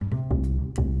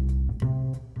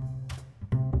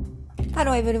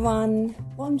Hello everyone.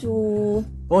 Bonjour.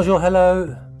 Bonjour,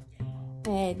 hello.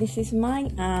 This is Mai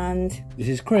and This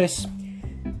is Chris.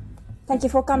 thank you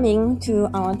for coming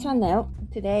to our channel.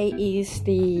 Today is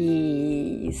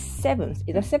the 7th.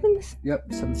 Is it 7th? Yep,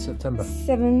 7th September.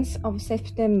 7th of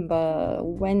September,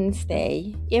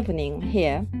 Wednesday evening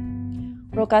here.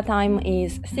 Local time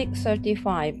is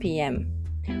 6:35 p.m.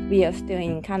 We are still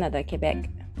in Canada, Quebec.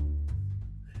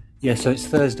 Yeah, so it's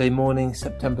Thursday morning,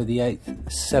 September the 8th,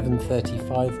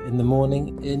 7:35 in the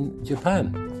morning in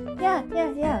Japan. Yeah.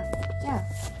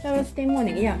 Thursday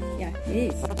morning, yeah,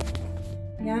 it is.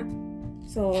 Yeah.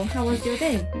 So, how was your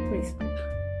day, Chris?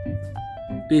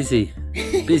 Busy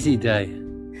day.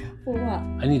 For what?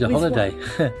 I need a With holiday.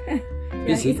 Yeah,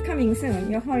 Busy. it's coming soon.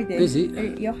 Your holiday. Busy.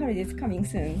 Your holiday is coming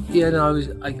soon. Yeah, no,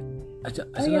 I Oh, don't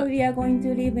yeah, know, we are going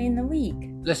to leave in a week.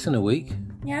 less than a week.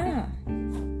 Yeah.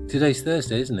 Today's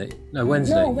Thursday, isn't it? No,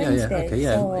 Wednesday. No, Wednesday. Yeah. Okay,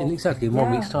 yeah, So, in exactly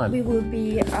 1 week's time. We will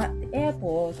be at the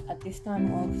airport at this time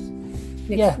of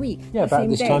next Yeah, week. yeah, the about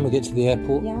same this day. time we get to the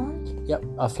airport. Yeah. Yep,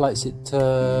 our flight's at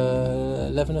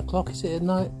 11 o'clock, is it at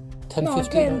night?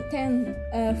 10:50? No,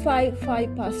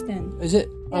 5 past 10. Is it?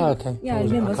 Yeah. Oh, okay. Yeah, I I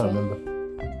remember can't so. remember.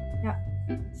 Yeah.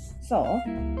 So,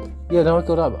 Yeah, no, I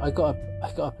got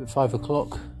up at 5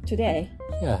 o'clock. today,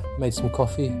 Yeah, made some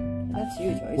coffee. that's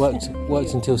usual.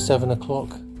 Worked until 7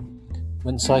 o'clock.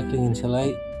 Went cycling until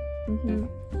 8. Mm-hmm.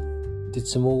 Did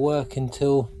some more work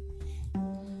until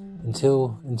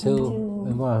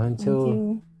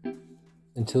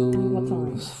What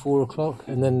time? 4 o'clock,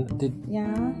 and then did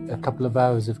Yeah. a couple of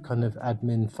hours of kind of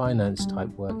admin finance type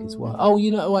work as well. Oh,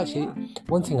 actually,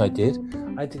 one thing I did,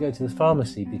 I had to go to the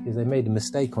pharmacy because they made a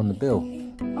mistake on the bill.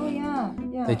 Oh, yeah.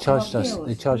 They charged our us. bills.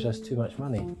 They charged us too much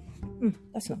money.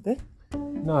 That's not good.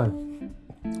 No,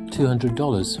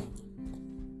 $200.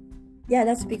 Yeah,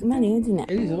 that's big money, isn't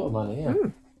it? It is a lot of money. Yeah.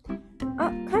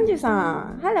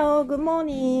 Kanji-san. Hello, good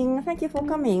morning. Thank you for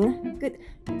coming. Good.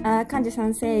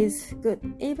 Kanji-san says good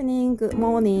evening, good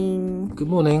morning. Good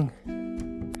morning.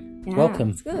 Yeah, Welcome.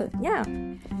 It's good. Yeah.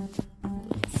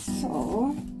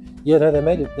 So, Yeah, no, they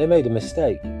made a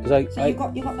mistake because you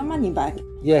got the money back.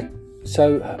 Yeah,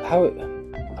 so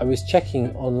I was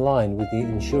checking online with the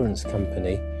insurance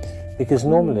company because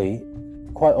normally,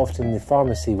 quite often the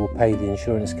pharmacy will pay the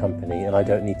insurance company and I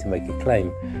don't need to make a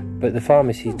claim. But the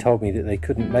pharmacy told me that they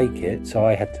couldn't make it, so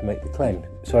I had to make the claim.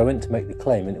 So I went to make the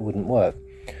claim and it wouldn't work.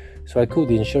 So I called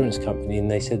the insurance company and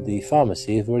they said the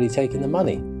pharmacy have already taken the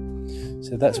money.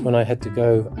 So that's when I had to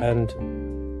go and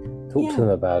talk to them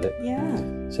about it. Yeah.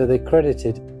 So they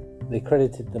credited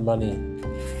the money,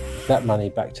 that money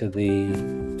back to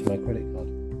my credit card.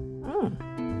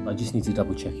 I just need to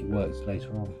double check it works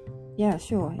later on. Yeah,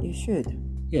 sure. You should.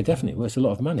 Yeah, definitely. Well, it's a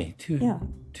lot of money.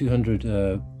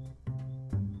 200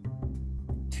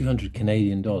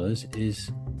 Canadian dollars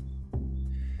is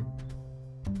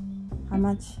How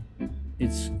much?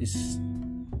 it's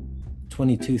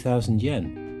 22,000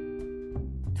 yen.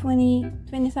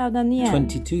 20,000 yen.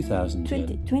 22,000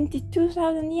 yen.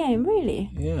 22,000 yen, really?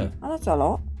 Yeah. Oh, that's a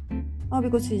lot. Oh,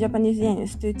 because the Japanese yen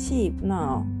is too cheap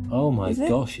now. Oh my Is it?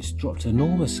 gosh, it's dropped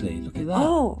enormously. Look at that.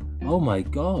 Oh, my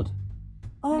god.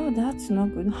 that's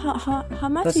not good. How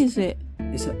much That's- is it?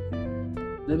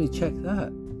 Let me check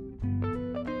that.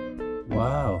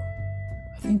 Wow.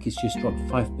 I think it's just dropped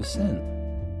 5%.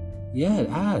 Yeah, it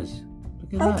has.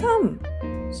 Look at How that. come?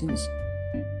 Since.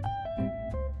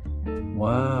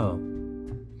 Wow.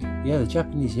 Yeah, the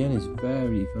Japanese yen is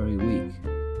very, very weak.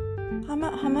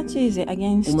 How much is it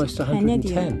against Almost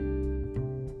Canadian?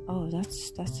 110. Oh,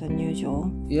 that's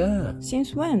unusual. Yeah.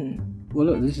 Since when? Well,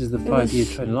 look, this is the 5-year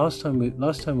trend. Last time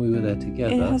we were there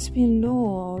together. It has been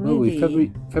low Well, already.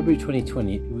 February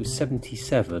 2020, it was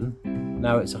 77.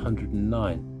 Now it's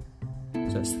 109.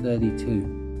 So it's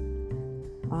 32.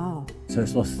 Wow, So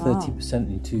it's lost 30%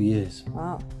 in 2 years.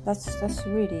 wow, that's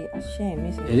really a shame,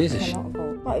 isn't it? It is a It's shame. not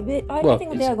good. But I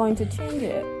think they are going to change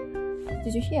it.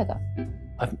 Did you hear that?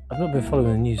 I've not been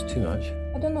following the news too much.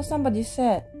 I don't know. Somebody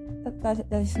said that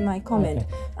is my comment.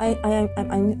 Okay.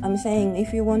 I'm saying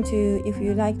if you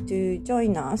like to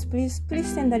join us, please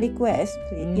send a request,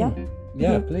 please. Yeah.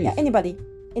 Yeah, Mhm. please. Yeah.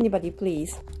 Anybody,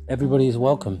 please. Everybody is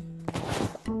welcome.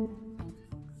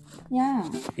 Yeah.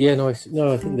 Yeah, I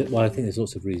think there's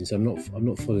lots of reasons. I'm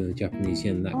not following the Japanese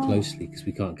yen that closely because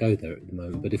we can't go there at the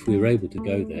moment. But if we were able to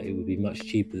go there, it would be much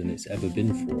cheaper than it's ever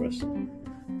been for us.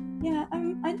 Yeah.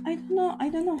 I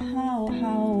don't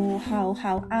know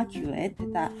how accurate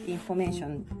that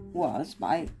information was,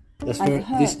 but That's I've very,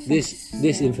 heard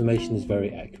this information is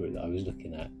very accurate that I was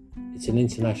looking at. It's an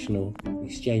international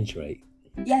exchange rate.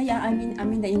 Yeah. I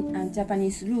mean the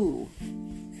Japanese rule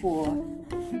for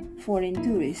foreign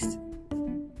tourists.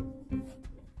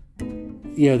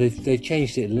 Yeah, they've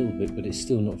changed it a little bit, but it's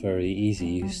still not very easy.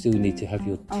 You still need to have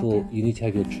your tour. Okay. You need to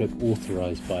have your trip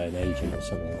authorized by an agent or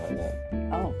something like that.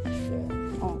 Oh.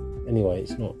 Yeah. Oh. Anyway,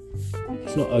 it's not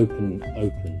open.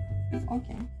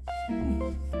 Okay.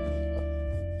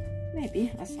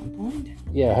 Maybe at some point.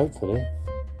 Yeah, hopefully.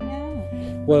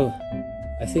 Yeah. Well,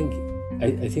 I think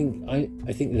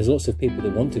there's lots of people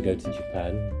that want to go to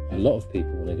Japan. A lot of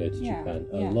people want to go to Japan.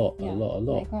 A lot.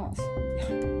 Like us.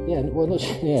 Yeah, well, not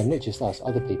just us.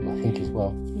 Other people, I think, as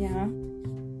well. Yeah.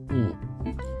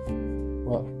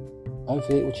 Well,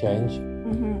 hopefully it will change.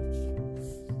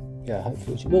 Mm-hmm. Yeah,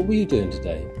 hopefully. What were you doing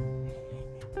today?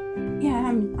 Yeah,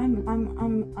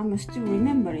 I'm still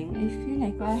remembering. I feel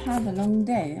like I had a long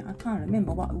day. I can't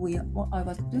remember what I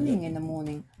was doing in the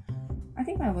morning. I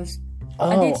think I was. Oh,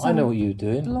 I know what you were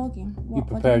doing. Blogging. You're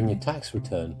preparing your tax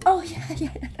return. Oh yeah,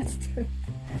 that's true.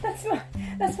 That's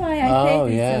why I said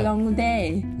it's a long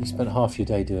day. You spent half your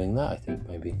day doing that, I think,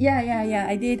 maybe. Yeah.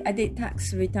 I did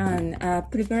tax return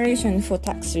preparation for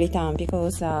tax return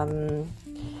because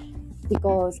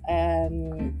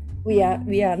we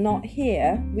are not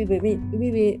here. We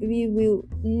will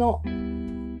not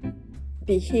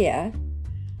be here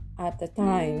at the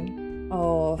time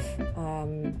of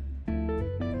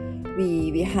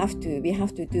we have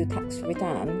to do tax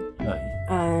return. Right.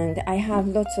 And I have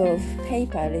lots of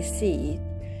paper receipt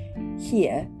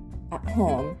here at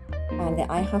home, and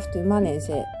I have to manage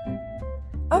it.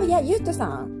 Oh yeah,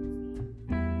 Yuto-san.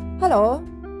 Hello.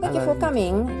 Thank you for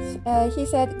coming. He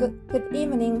said good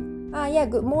evening.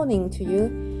 Good morning to you.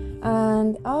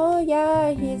 And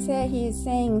he said he's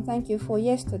saying thank you for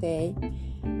yesterday.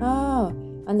 Oh,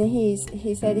 and he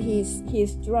said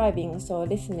he's driving, so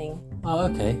listening. Oh,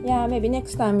 okay. Yeah, maybe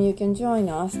next time you can join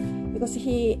us because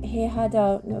he had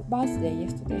a birthday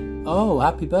yesterday. Oh,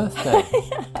 happy birthday!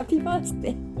 Happy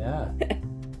birthday! Yeah.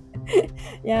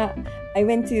 Yeah, I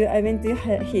went to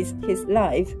his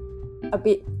live a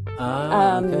bit.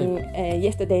 Okay.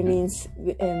 Yesterday means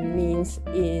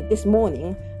this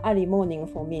morning, early morning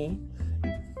for me.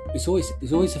 It's always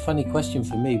a funny question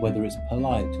for me whether it's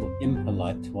polite or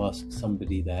impolite to ask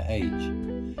somebody their age.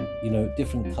 You know,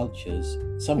 different cultures.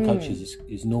 Some cultures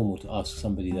it's normal to ask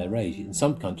somebody their age. In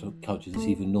some cultures, it's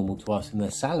even normal to ask them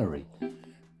their salary.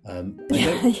 I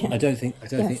don't think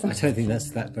that's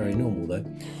that very normal though.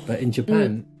 But in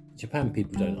Japan,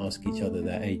 people don't ask each other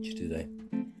their age, do they?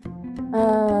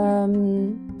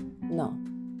 No,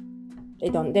 they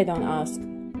don't ask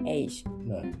age.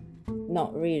 No,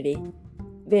 not really.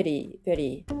 Very,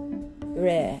 very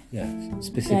rare. Yeah,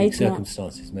 specific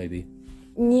circumstances maybe.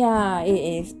 Yeah,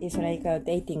 it's like a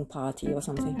dating party or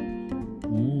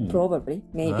something. Probably,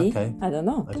 maybe. Okay. I don't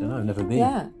know. I've never been.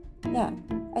 Yeah.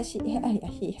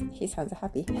 He sounds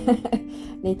happy.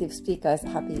 Native speakers,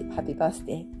 happy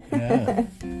birthday. Yeah.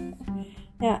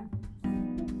 Yeah.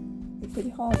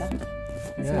 Pretty hard.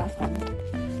 Yeah.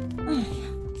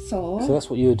 So that's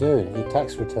what you were doing, your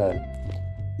tax return.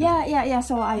 Yeah.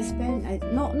 So I spend.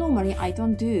 Normally I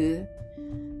don't do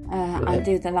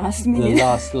until the last minute.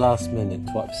 The last minute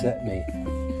to upset me,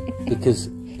 because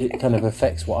it kind of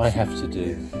affects what I have to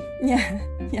do. Yeah.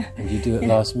 And you do it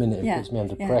last minute, it puts me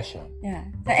under pressure. Yeah.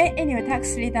 So anyway,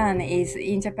 tax return is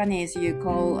in Japanese you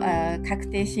call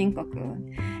kakute shinkoku.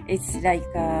 It's like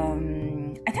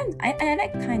I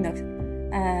like kind of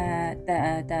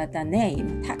the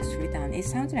name tax return. It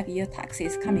sounds like your tax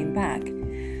is coming back.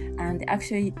 And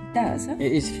actually it does. It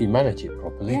is if you manage it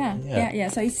properly. Yeah.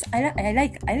 So it's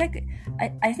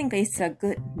I think it's a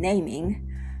good naming,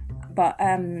 but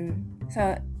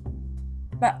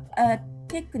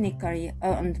technically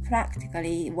and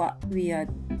practically what we are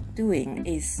doing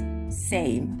is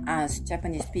same as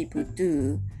Japanese people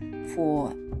do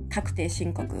for kakute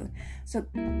shinkoku. So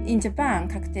in Japan,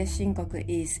 kakute shinkoku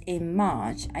is in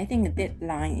March. I think the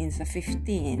deadline is the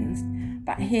 15th,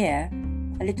 but here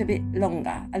a little bit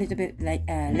longer, a little bit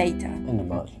later. End of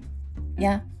March.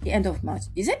 Yeah, the end of March.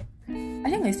 Is it? I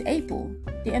think it's April.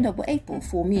 The end of April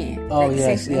for me. Oh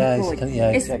yes,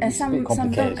 it's a bit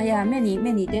complicated.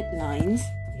 Many deadlines.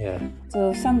 Yeah.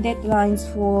 So some deadlines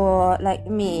for like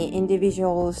me,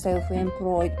 individual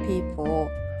self-employed people,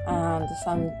 and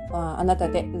some another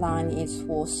deadline is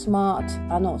for small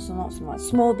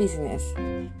business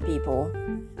people.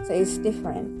 So it's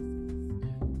different.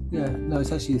 Yeah, no,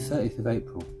 it's actually the 30th of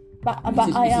April. But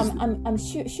I'm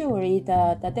surely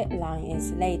the deadline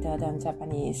is later than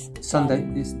Japanese. Sunday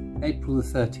is April the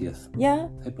 30th. Yeah.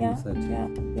 April the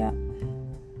 30th. Yeah.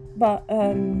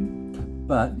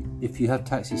 But if you have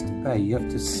taxes to pay, you have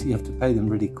to pay them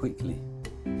really quickly.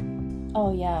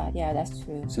 Oh yeah, that's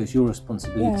true. So it's your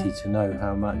responsibility to know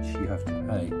how much you have to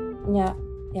pay. Yeah.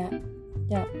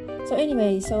 Yeah. So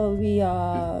anyway, so we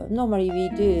normally we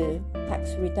do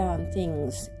tax return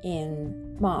things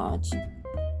in March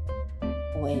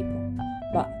or April,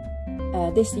 but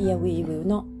this year we will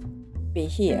not be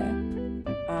here,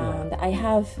 and I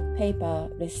have paper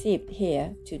receipt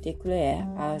here to declare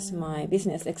as my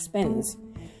business expense.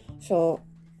 So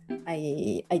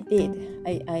I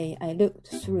looked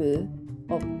through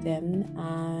of them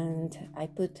and I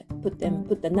put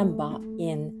the number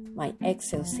in my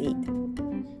Excel sheet.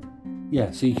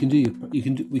 Yeah, so you can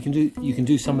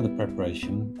do some of the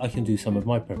preparation. I can do some of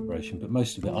my preparation, but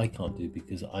most of it I can't do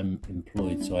because I'm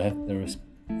employed. So there are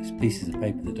pieces of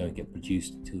paper that don't get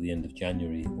produced until the end of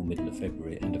January or middle of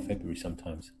February, end of February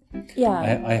sometimes. Yeah,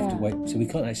 I have to wait. So we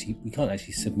can't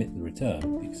actually submit the return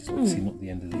because it's obviously not the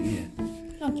end of the year.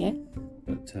 Okay.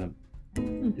 But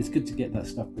it's good to get that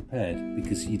stuff prepared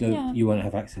because you won't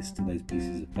have access to those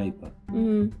pieces of paper.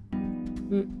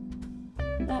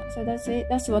 So that's it.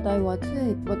 That's what I was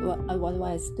doing. What I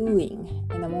was doing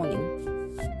in the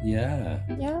morning. Yeah.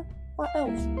 Yeah. What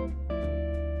else?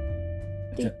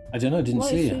 I don't know. I didn't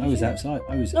see it. I was outside.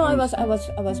 I was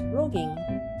blogging.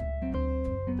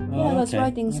 Oh, I was okay.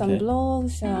 writing some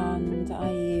blogs and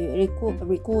I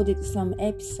recorded some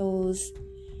episodes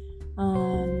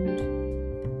and.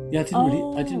 Yeah, I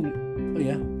didn't. Oh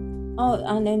yeah. Oh,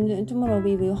 and then tomorrow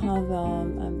we will have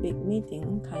a big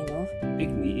meeting, kind of.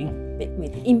 Big meeting.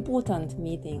 Important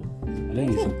meeting. I don't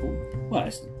think it's important. Well,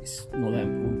 it's not that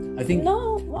important. I think.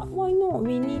 No, why not?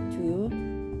 We need to.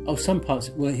 Oh, some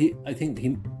parts. Well,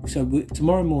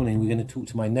 tomorrow morning we're going to talk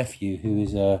to my nephew, who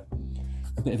is a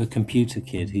bit of a computer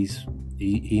kid.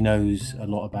 He knows a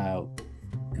lot about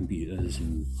computers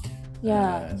and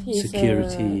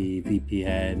security,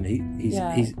 VPN.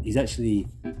 He's actually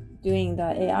doing the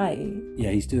AI. Yeah,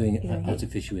 he's doing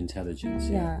artificial intelligence.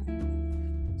 Yeah.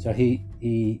 So he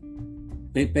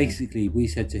basically, we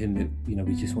said to him that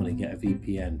we just want to get a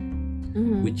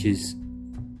VPN, which is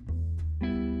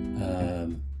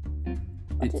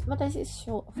what is it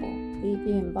short for?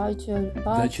 VPN,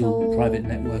 virtual private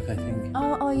network, I think.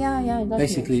 Oh yeah. That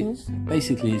basically, it's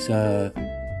basically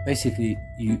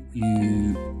you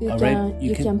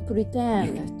can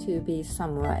pretend to be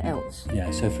somewhere else.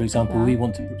 Yeah. So for example, we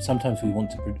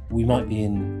might be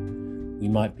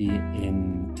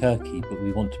in Turkey, but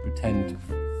we want to pretend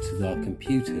to our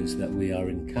computers that we are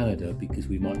in Canada because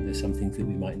there's some things that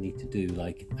we might need to do,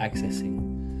 like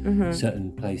accessing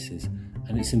certain places,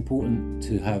 and it's important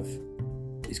to have.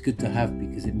 It's good to have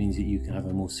because it means that you can have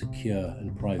a more secure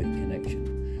and private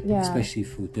connection, especially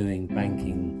for doing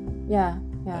banking.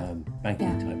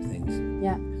 Banking type things.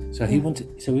 Yeah. So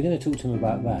So we're going to talk to him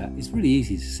about that. It's really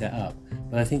easy to set up,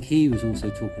 but I think he was also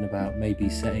talking about maybe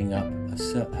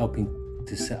helping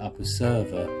to set up a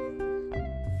server.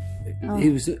 Oh. He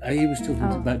was talking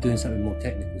about doing something more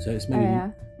technical, so it's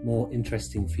maybe more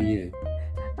interesting for you.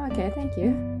 Okay, thank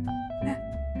you.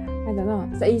 I don't know.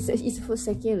 So it's for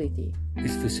security.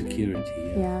 It's for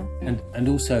security. Yeah. And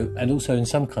also in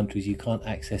some countries you can't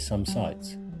access some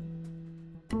sites.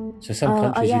 So some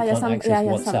countries you can't access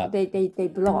WhatsApp. They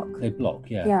block. They block,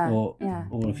 Or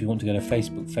if you want to go to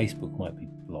Facebook might be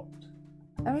blocked.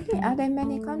 Really? Are there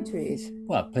many countries?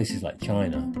 Well, places like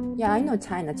China. Yeah, I know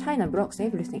China. China blocks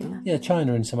everything. Yeah,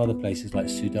 China and some other places like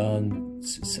Sudan,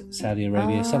 Saudi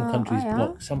Arabia. Some countries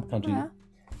block. Some countries.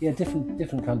 Yeah,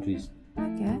 different countries.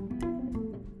 Okay.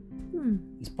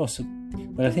 It's possible,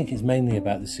 but I think it's mainly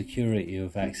about the security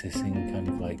of accessing kind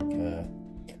of like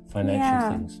financial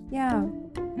things. Yeah.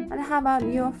 And how about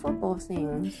your football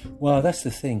thing? Well, that's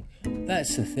the thing,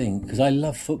 because I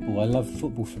love football. I love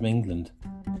football from England.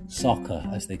 Soccer,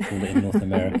 as they call it in North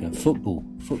America. Football.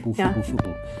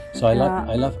 So I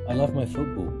love my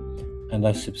football, and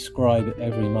I subscribe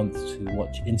every month to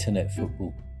watch internet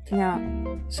football. Yeah.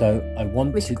 So I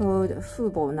want Which called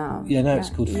football now. Yeah, now it's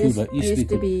called football. It used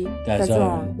to be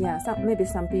DAZN. Yeah, maybe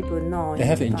some people know. They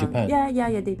have it in Japan.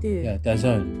 Yeah, they do. Yeah,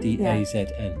 DAZN,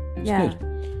 DAZN. It's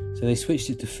good. So they switched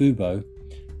it to Fubo.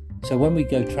 So when we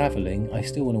go travelling, I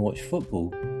still want to watch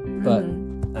football, but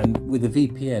and with a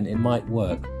VPN it might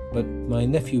work. But my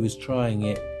nephew was trying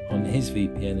it on his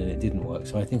VPN and it didn't work,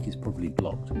 so I think it's probably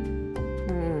blocked.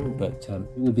 But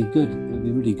it would be good. It would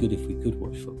be really good if we could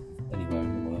watch football anywhere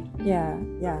in the world.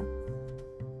 Yeah.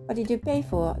 But did you pay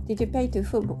to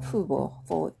football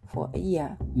for a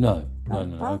year? No.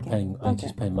 Okay. I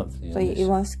just pay monthly. So it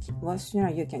was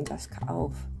you can just cut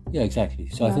off. Yeah, exactly.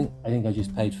 So I think I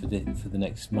just paid for the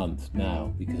next month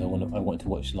now because I want to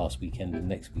watch last weekend and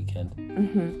next weekend,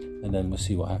 and then we'll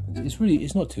see what happens.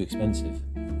 It's not too expensive.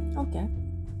 Okay.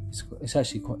 It's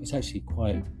actually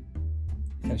quite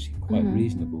It's actually quite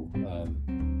reasonable.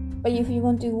 But if you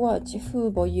want to watch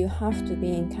football, you have to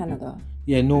be in Canada.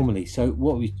 Yeah, normally. So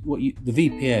the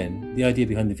VPN, the idea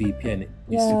behind the VPN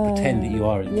is to pretend that you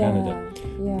are in Canada.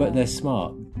 Yeah. But they're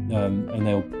smart, and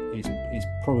it's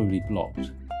probably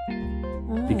blocked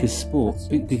because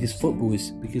football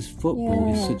is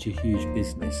such a huge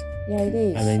business. Yeah, it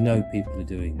is. And they know people are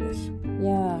doing this.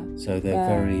 Yeah. So they're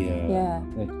very they're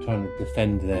trying to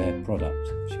defend their product,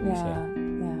 shall we say?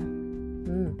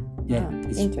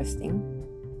 It's interesting.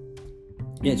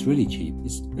 Yeah, it's really cheap.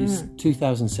 It's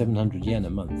 2,700 yen a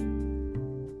month.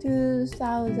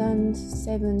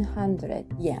 2,700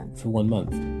 yen. For 1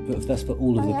 month. But that's for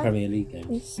all of the Premier League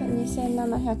games.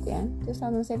 2,700 yen.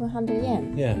 2,700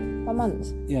 yen. Yeah. Per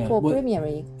month. Yeah. For Premier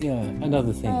League. Yeah, and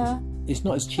other things. It's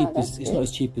not as cheap as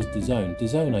DAZN.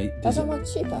 DAZN. That's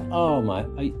much cheaper. Oh my!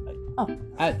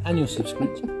 Annual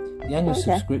subscription. The annual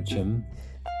subscription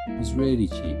was really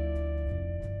cheap.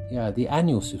 Yeah, the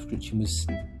annual subscription was.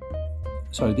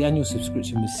 Sorry, the annual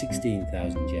subscription was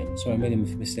 16,000 yen. Sorry, I made a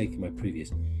mistake in my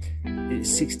previous. It's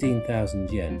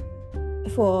 16,000 yen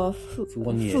for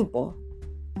 1 year. Football.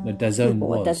 No, DAZN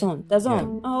was. DAZN. Yeah.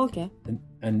 Oh, okay.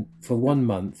 And for 1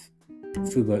 month,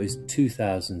 Fubo is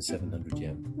 2,700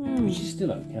 yen, which is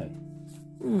still okay.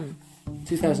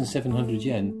 2,700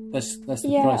 yen. That's the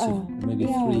price of maybe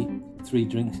three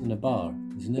drinks in a bar,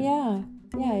 isn't it? Yeah,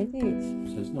 it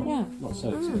is. So it's not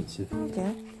so expensive.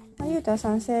 Okay.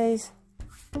 Yuta-san says,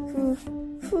 フ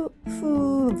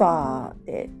ーバー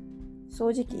で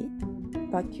掃除機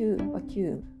バキュ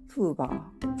ーフーバー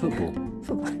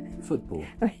Football.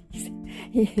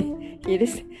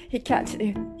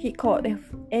 he called it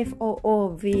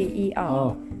FOOVER.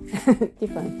 Oh.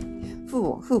 Different. フー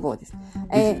ボーです。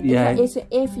Yeah. It's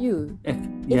FUBO.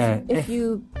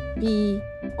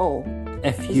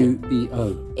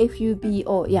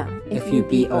 FUBO, yeah.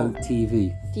 FUBO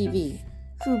TV.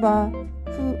 Fubo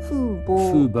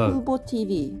TV.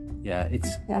 Yeah,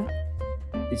 it's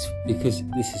because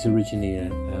this is originally a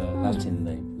Latin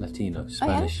name, Latino,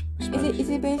 Spanish. Spanish. Is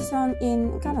it based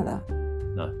in Canada?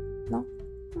 No.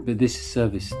 But this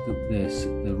service,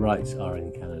 the rights are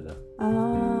in Canada.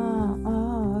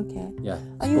 Okay. Yeah.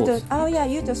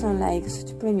 Yuto-san likes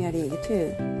Premier League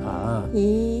too.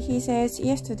 He says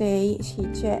yesterday he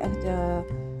checked the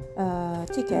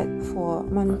ticket for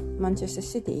Manchester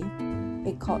City.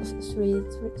 It costs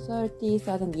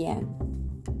 30,000 yen.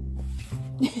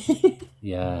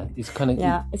 Yeah, it's kind of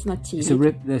it's not cheap.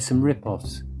 There's some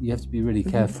rip-offs. You have to be really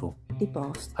careful.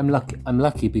 Rip-offs. I'm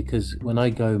lucky because when I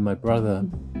go, my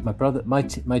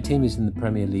team is in the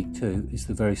Premier League too. It's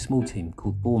the very small team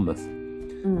called Bournemouth,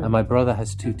 and my brother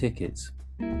has 2 tickets.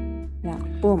 Yeah,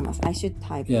 Bournemouth. I should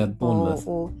type. Yeah, Bournemouth.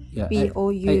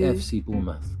 AFC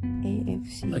Bournemouth.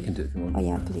 AFC. I can do it if you want. Oh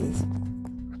yeah, please.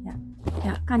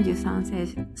 Yeah, Kanju-san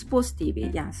says sports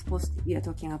TV. Yeah, sports TV. We are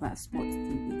talking about sports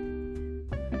TV.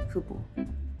 Football. Yeah.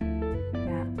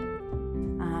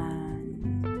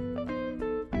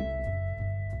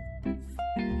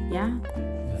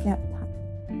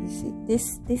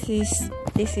 This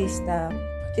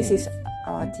is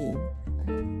our team.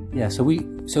 Yeah,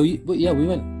 we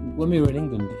went when we were in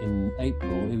England in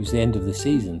April. It was the end of the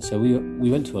season, so we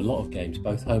went to a lot of games,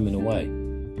 both home and away.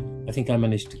 I think I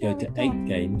managed to go to 8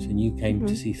 games, and you came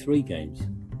to see 3 games.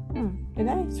 Did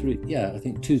I? 3, yeah. I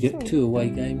think 2 away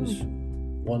games,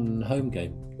 1 home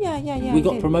game. Yeah. We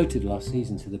got promoted last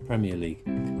season to the Premier League,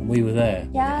 and we were there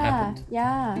when it happened.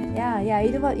 Yeah.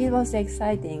 It was an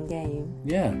exciting game.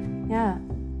 Yeah.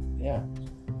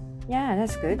 Yeah,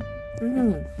 that's good.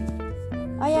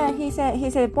 Oh yeah, he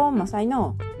said Bournemouth. I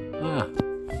know.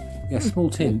 Yeah,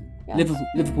 small team.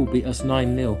 Liverpool beat us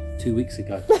 9-0 2 weeks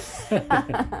ago.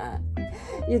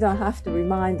 You don't have to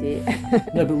remind it.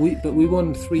 No, but we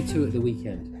won 3-2 at the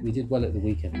weekend. We did well at the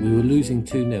weekend. We were losing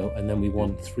 2-0 and then we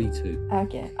won 3-2.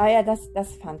 Okay. Oh yeah,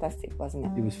 that's fantastic, wasn't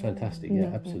it? It was fantastic.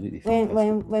 Yeah, absolutely fantastic.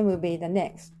 When will be the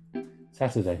next?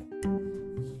 Saturday.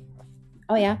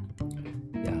 Oh yeah.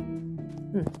 Yeah.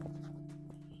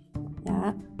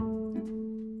 Yeah.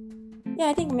 Yeah,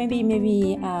 I think maybe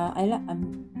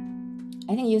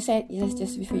I think you said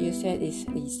just before you said it's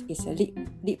a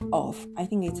lip off. I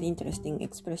think it's an interesting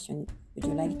expression. Would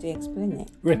you like to explain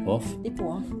it? Rip off. Lip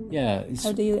off. Yeah.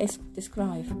 How do you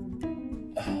describe?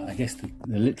 I guess the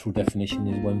literal definition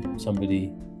is when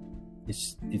somebody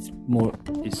it's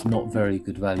not very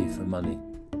good value for money.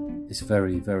 It's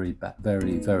very very bad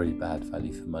value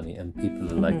for money, and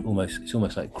people are like it's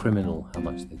almost like criminal how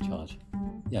much they charge.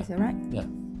 Yeah. Is that right? Yeah.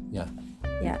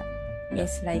 Yeah.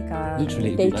 It's like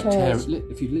literally, they like charge.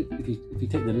 if you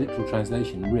take the literal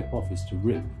translation, rip off is to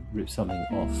rip something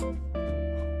off.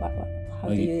 how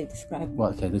do you describe?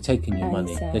 Well, okay, they're taking your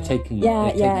money. So, They're taking your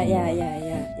money.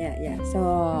 Yeah.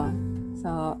 So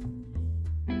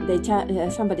they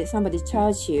somebody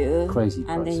charge you, Crazy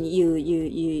and price. then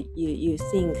you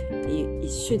think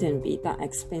it shouldn't be that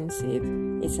expensive.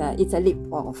 It's a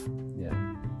rip off. Yeah.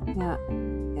 Yeah.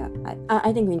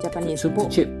 I think in Japanese, So to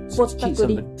cheat Bottakuri.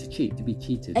 somebody, to be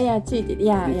cheated. Yeah, cheated.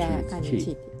 Yeah, kind of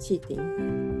Cheat.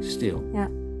 cheating. Steal. Yeah.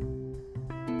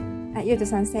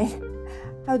 Yuto-san said,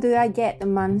 how do I get a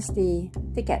monthly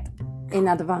ticket in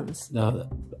advance? No,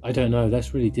 I don't know.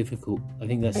 That's really difficult. I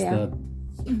think that's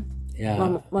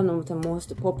One of the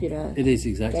most popular It is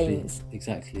exactly. games.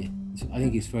 Exactly. I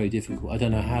think it's very difficult. I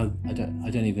don't know how. I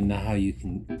don't even know how you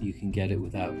can get it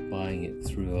without buying it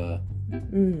through a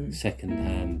second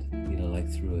hand. You know, like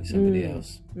through somebody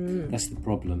else. That's the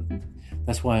problem.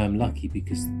 That's why I'm lucky,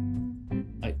 because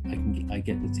I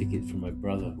get the ticket from my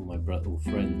brother or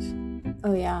friends.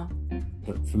 Oh yeah.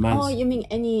 But for Man, Oh, you mean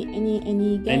any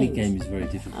games? any game is very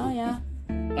difficult. Oh yeah.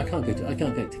 I can't get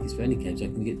tickets for any games. I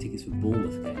can get tickets for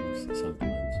Bournemouth games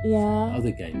sometimes. Yeah.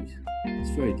 Other games,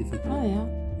 it's very difficult. Oh yeah.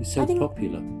 It's so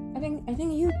popular. I think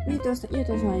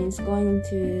Yuto-san is going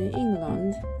to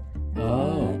England.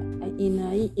 Oh. In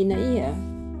a year.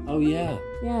 Oh yeah.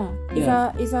 Yeah.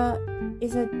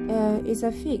 Is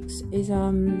a fix? Is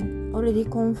already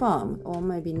confirmed or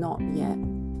maybe not yet?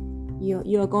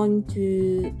 You are going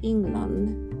to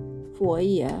England for a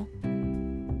year,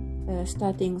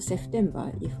 starting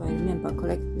September, if I remember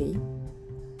correctly.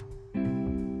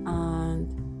 And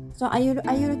so, are you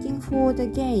looking for the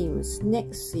games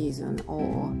next season,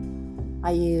 or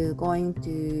are you going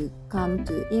to come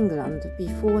to England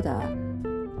before that,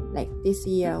 like this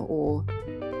year or?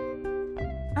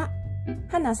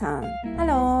 Hannah-san,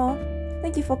 hello.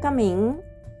 Thank you for coming.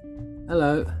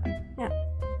 Hello. Yeah.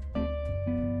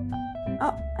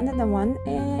 Oh, another one.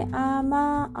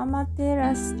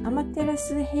 Amaterasu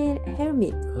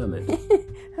Hermit.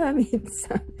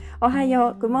 Hermit-san.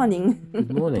 Ohayo. Good morning.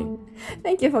 Good morning.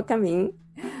 Thank you for coming.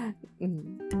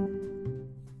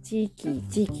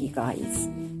 Geeky guys.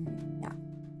 Yeah.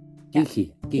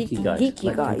 Geeky guys. Geeky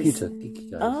like guys. Computer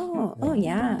geeky guys. Oh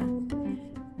yeah.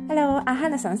 Hello,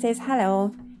 Hannah-san says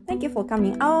hello. Thank you for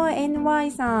coming. Oh,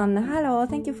 NY-san, hello.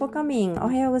 Thank you for coming. お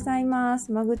はようございます。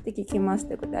潜って聞きます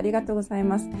ということでありがとうござい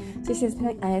ます。She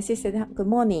said good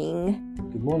morning.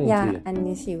 Good morning Yeah, to you.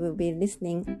 and she will be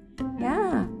listening.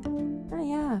 Yeah. Oh,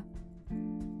 yeah.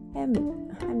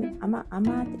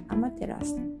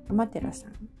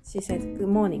 Amaterasu-san. She said good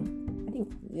morning. I think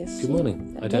Good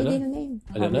morning. I don't know. Name.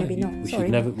 I don't know. Maybe not.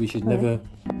 We should never.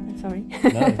 Sorry.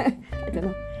 No. I don't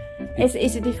know. It's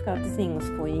difficult things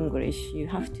for English. You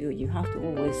have to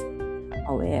always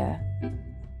aware.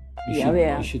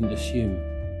 You shouldn't assume.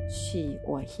 She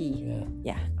or he.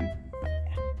 Yeah.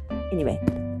 Anyway.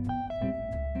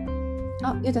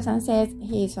 Oh, Yuto-san says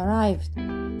he's arrived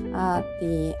at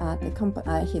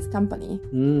his company.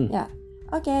 Yeah.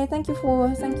 Okay. Thank you for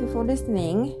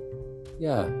listening.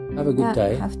 Yeah. Have a good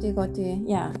day. Have to go to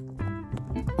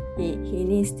He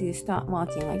needs to start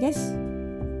working, I guess.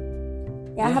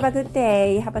 Yeah, have a good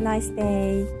day. Have a nice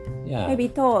day. Yeah. Maybe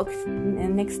talk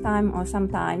next time or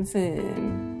sometime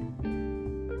soon.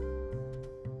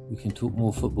 We can talk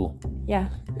more football. Yeah,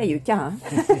 you can.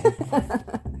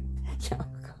 Yeah,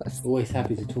 of course. Always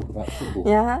happy to talk about football.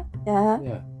 Yeah,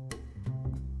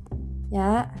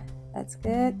 that's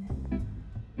good.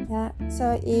 Yeah,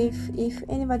 so if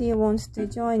anybody wants to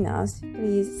join us,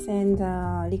 please send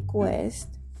a request.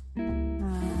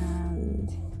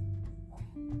 And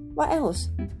what else?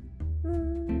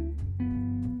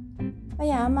 Oh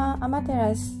yeah,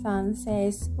 Amaterasu-san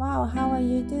says, wow, how are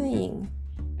you doing?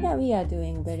 Yeah, we are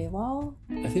doing very well.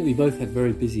 I think we both had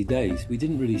very busy days. We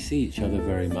didn't really see each other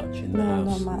very much in the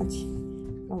house. Not much.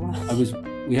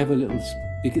 We have a little...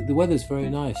 The weather's very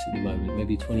nice at the moment,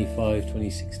 maybe 25,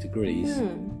 26 degrees.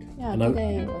 Yeah, and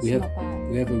today was not bad.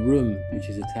 We have a room which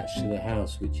is attached to the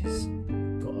house, which has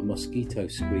got a mosquito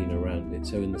screen around it.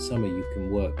 So in the summer you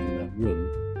can work in that room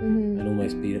and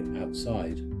almost be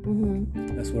outside.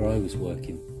 That's where I was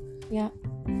working. Yeah.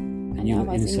 And you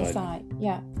were inside.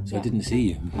 Yeah. So I didn't see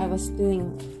you. I was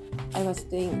doing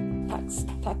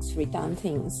tax return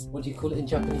things. What do you call it in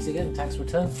Japanese again? Tax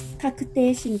return? 確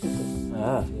定申告.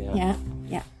 Ah, yeah.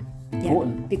 Yeah.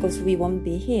 Important. Because we won't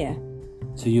be here.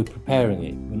 So you're preparing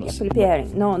it? You're not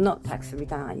preparing. No, not tax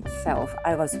return itself.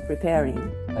 I was preparing.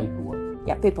 Paperwork.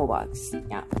 Yeah, paperwork.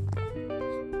 Yeah.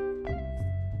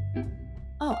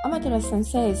 Oh, Amaterasu-san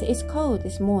says it's cold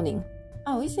this morning.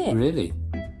 Oh, is it? Really?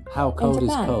 How cold is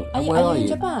cold? Are Where are you in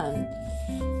you? Japan?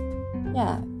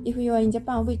 Yeah. If you are in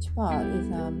Japan, which part is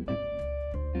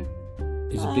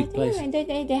It's a big place.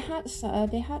 They had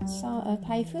a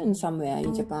typhoon somewhere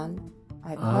in Japan.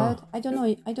 I've heard. I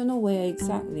don't know where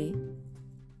exactly.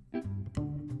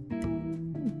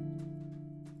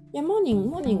 Yeah,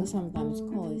 morning sometimes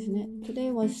cold, isn't it?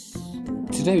 Today was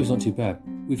not too bad.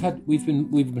 We've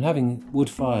been having wood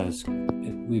fires.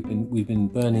 We've been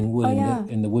burning wood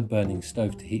in the wood burning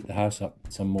stove to heat the house up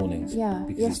some mornings. Yeah,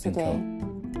 because yesterday. It's been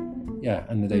cold. Yeah,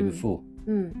 and the day before.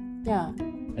 Yeah.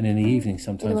 And in the evening,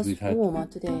 sometimes we've had warmer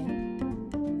today.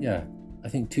 Yeah, I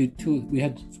think two. We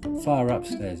had fire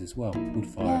upstairs as well, wood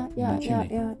fire in the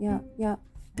chimney. Yeah.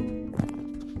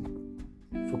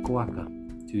 Fukuoka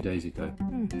 2 days ago,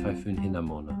 Typhoon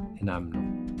Hinamno.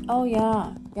 Oh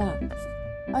yeah.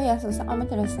 Oh yeah. So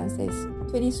Amaterasu says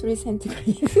 23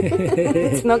 centigrade.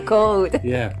 It's not cold.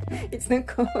 Yeah, it's not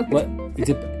cold. Well,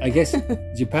 I guess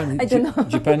Japan. I don't know.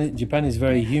 Japan is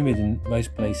very humid in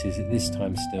most places at this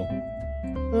time still.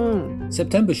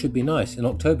 September should be nice, and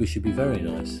October should be very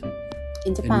nice.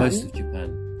 In Japan? In most of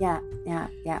Japan. Yeah.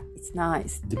 It's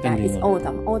nice. Depending it's on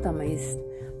autumn. Autumn is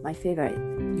my favorite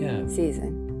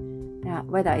season. Yeah,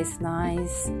 weather is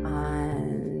nice,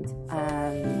 and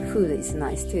food is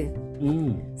nice too.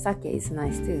 Sake is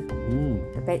nice too.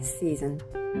 The best season.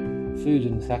 Food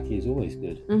and sake is always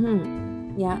good.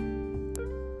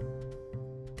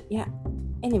 Yeah.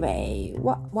 Anyway,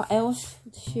 what else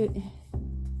do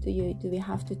we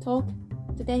have to talk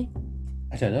today?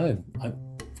 I don't know.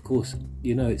 Of course,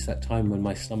 it's that time when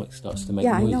my stomach starts to make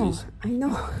noises. I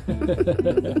know.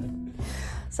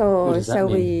 So shall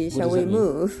we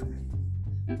move?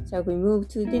 Shall we move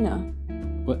to dinner?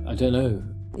 Well, I don't know.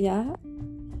 Yeah.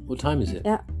 What time is it?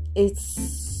 Yeah,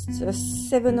 it's just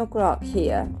 7 o'clock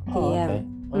here. Oh,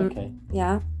 okay.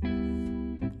 Yeah.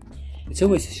 It's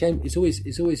always a shame. It's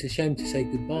always a shame to say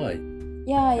goodbye.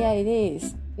 Yeah, it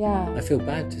is. Yeah. I feel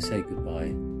bad to say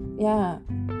goodbye. Yeah,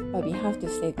 but we have to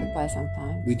say goodbye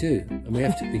sometimes. We do, and we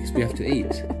have to because we have to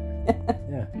eat.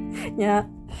 Yeah. Yeah.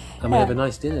 And we have a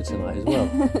nice dinner tonight as well.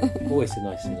 Always a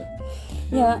nice dinner.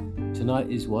 Yeah. Tonight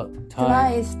is what?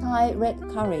 Tonight is Thai red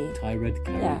curry. Thai red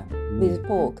curry. Yeah, with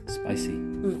pork. Spicy.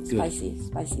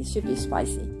 Spicy. Should be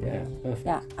spicy. Yeah, perfect.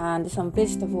 Yeah, and some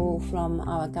vegetable from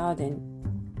our garden.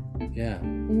 Yeah.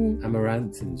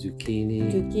 Amaranth and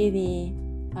zucchini.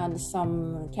 And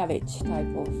some cabbage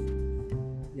type of.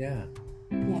 Yeah.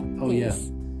 Yeah. Oh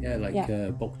things. Yeah, like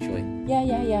bok choy.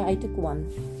 Yeah. I took one.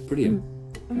 Brilliant.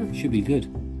 Should be good.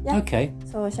 Yeah. Okay.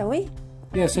 So shall we?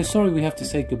 Yeah. So sorry we have to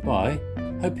say goodbye.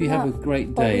 Hope you have a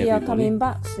great day, we are everybody. coming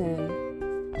back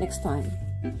soon. Next time.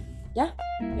 Yeah.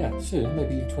 Yeah, soon.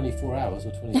 Maybe in 24 hours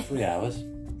or 23 hours.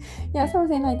 Yeah,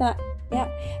 something like that. Yeah.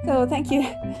 So thank you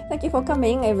for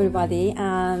coming, everybody,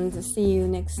 and see you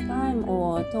next time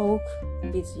or talk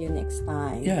with you next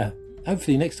time. Yeah.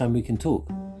 Hopefully next time we can talk.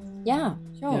 Yeah,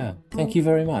 sure. Yeah. Thank you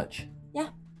very much. Yeah.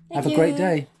 Have a great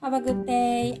day. Have a good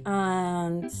day,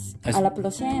 and à la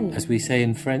prochaine. As we say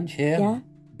in French here. Yeah.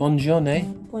 Bonne journée.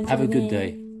 Have a good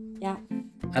day. Yeah.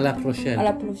 À la prochaine. À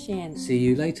la prochaine. See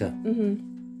you later.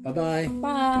 Bye-bye.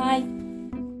 Bye.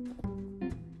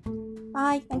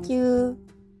 Bye. Thank you.